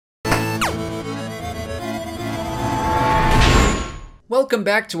Welcome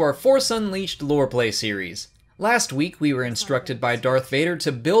back to our Force Unleashed lore play series. Last week we were instructed by Darth Vader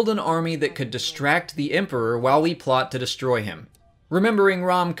to build an army that could distract the Emperor while we plot to destroy him. Remembering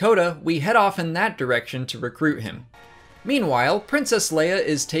Ram Koda, we head off in that direction to recruit him. Meanwhile, Princess Leia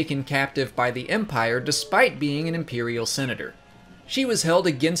is taken captive by the Empire despite being an Imperial senator. She was held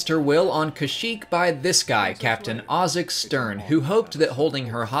against her will on Kashyyyk by this guy, Captain Ozzik Stern, who hoped that holding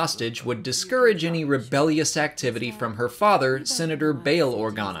her hostage would discourage any rebellious activity from her father, Senator Bail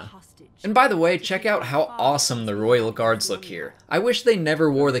Organa. And by the way, check out how awesome the Royal Guards look here. I wish they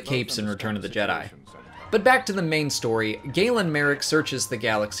never wore the capes in Return of the Jedi. But back to the main story, Galen Merrick searches the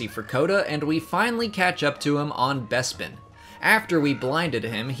galaxy for Koda, and we finally catch up to him on Bespin. After we blinded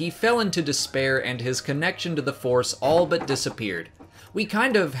him, he fell into despair and his connection to the Force all but disappeared. We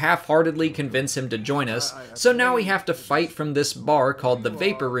kind of half-heartedly convince him to join us, so now we have to fight from this bar called the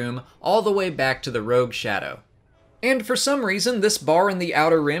Vapor Room all the way back to the Rogue Shadow. And for some reason, this bar in the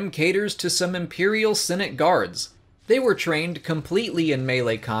Outer Rim caters to some Imperial Senate guards. They were trained completely in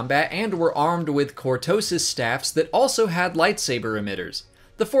melee combat and were armed with cortosis staffs that also had lightsaber emitters.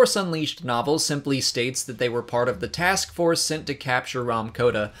 The Force Unleashed novel simply states that they were part of the task force sent to capture Ram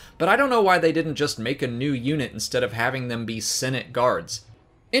Koda, but I don't know why they didn't just make a new unit instead of having them be Senate guards.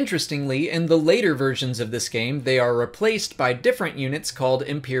 Interestingly, in the later versions of this game, they are replaced by different units called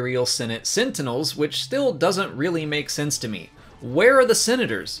Imperial Senate Sentinels, which still doesn't really make sense to me. Where are the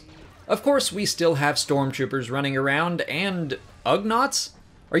senators? Of course, we still have stormtroopers running around, and Ugnaughts?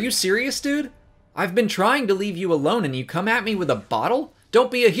 Are you serious, dude? I've been trying to leave you alone and you come at me with a bottle? Don't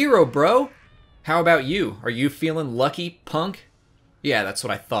be a hero, bro! How about you? Are you feeling lucky, punk? Yeah, that's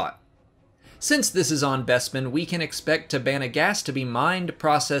what I thought. Since this is on Bespin, we can expect Tabana gas to be mined,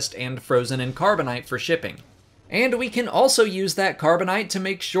 processed, and frozen in carbonite for shipping. And we can also use that carbonite to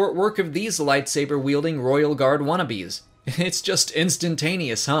make short work of these lightsaber-wielding Royal Guard wannabes. It's just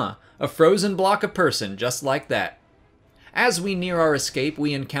instantaneous, huh? A frozen block of person, just like that. As we near our escape,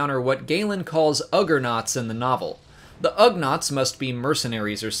 we encounter what Galen calls Ugnaughts in the novel. The Ugnaughts must be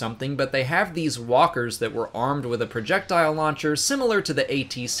mercenaries or something, but they have these walkers that were armed with a projectile launcher similar to the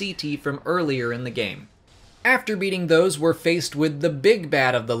AT-CT from earlier in the game. After beating those, we're faced with the big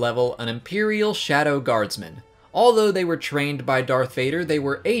bad of the level, an Imperial Shadow Guardsman. Although they were trained by Darth Vader, they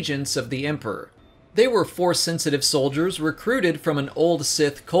were agents of the Emperor. They were Force-sensitive soldiers recruited from an old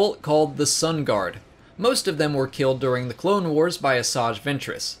Sith cult called the Sun Guard. Most of them were killed during the Clone Wars by Asajj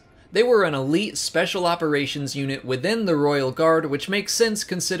Ventress. They were an elite special operations unit within the Royal Guard, which makes sense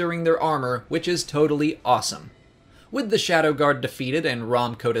considering their armor, which is totally awesome. With the Shadow Guard defeated and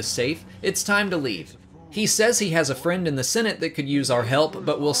Ram Koda safe, it's time to leave. He says he has a friend in the Senate that could use our help,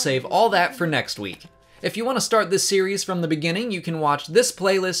 but we'll save all that for next week. If you want to start this series from the beginning, you can watch this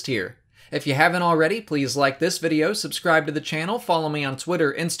playlist here. If you haven't already, please like this video, subscribe to the channel, follow me on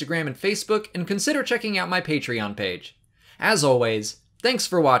Twitter, Instagram, and Facebook, and consider checking out my Patreon page. As always, thanks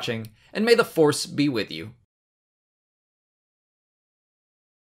for watching, and may the Force be with you.